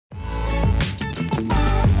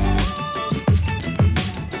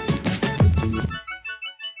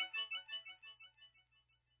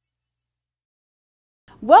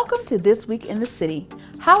Welcome to This Week in the City,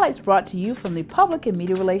 highlights brought to you from the Public and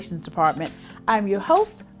Media Relations Department. I'm your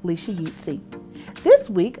host, Leisha Yeatsey. This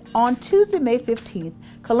week, on Tuesday, May 15th,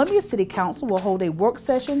 Columbia City Council will hold a work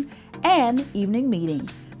session and evening meeting.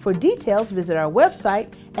 For details, visit our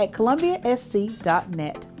website at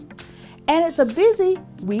columbiasc.net. And it's a busy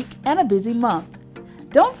week and a busy month.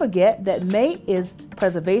 Don't forget that May is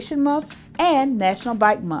Preservation Month and National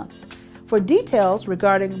Bike Month. For details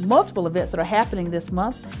regarding multiple events that are happening this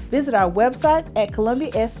month, visit our website at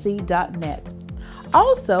columbiasc.net.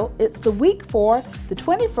 Also, it's the week for the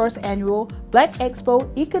 21st Annual Black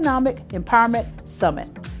Expo Economic Empowerment Summit.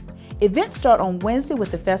 Events start on Wednesday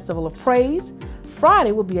with the Festival of Praise.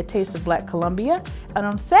 Friday will be a Taste of Black Columbia, and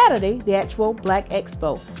on Saturday, the actual Black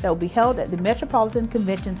Expo that will be held at the Metropolitan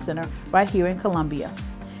Convention Center right here in Columbia.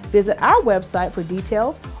 Visit our website for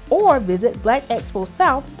details or visit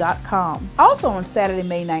blackexposouth.com. Also on Saturday,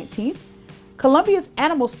 May 19th, Columbia's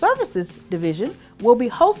Animal Services Division will be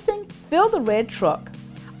hosting Fill the Red Truck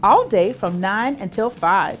all day from 9 until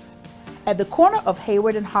 5 at the corner of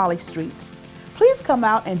Hayward and Holly Streets. Please come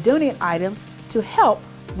out and donate items to help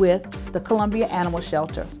with the Columbia Animal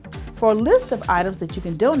Shelter. For a list of items that you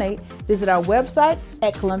can donate, visit our website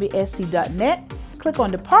at columbiasc.net, click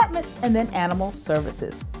on Departments and then Animal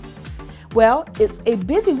Services. Well, it's a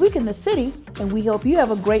busy week in the city, and we hope you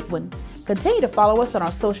have a great one. Continue to follow us on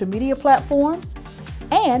our social media platforms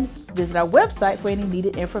and visit our website for any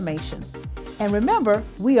needed information. And remember,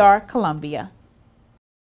 we are Columbia.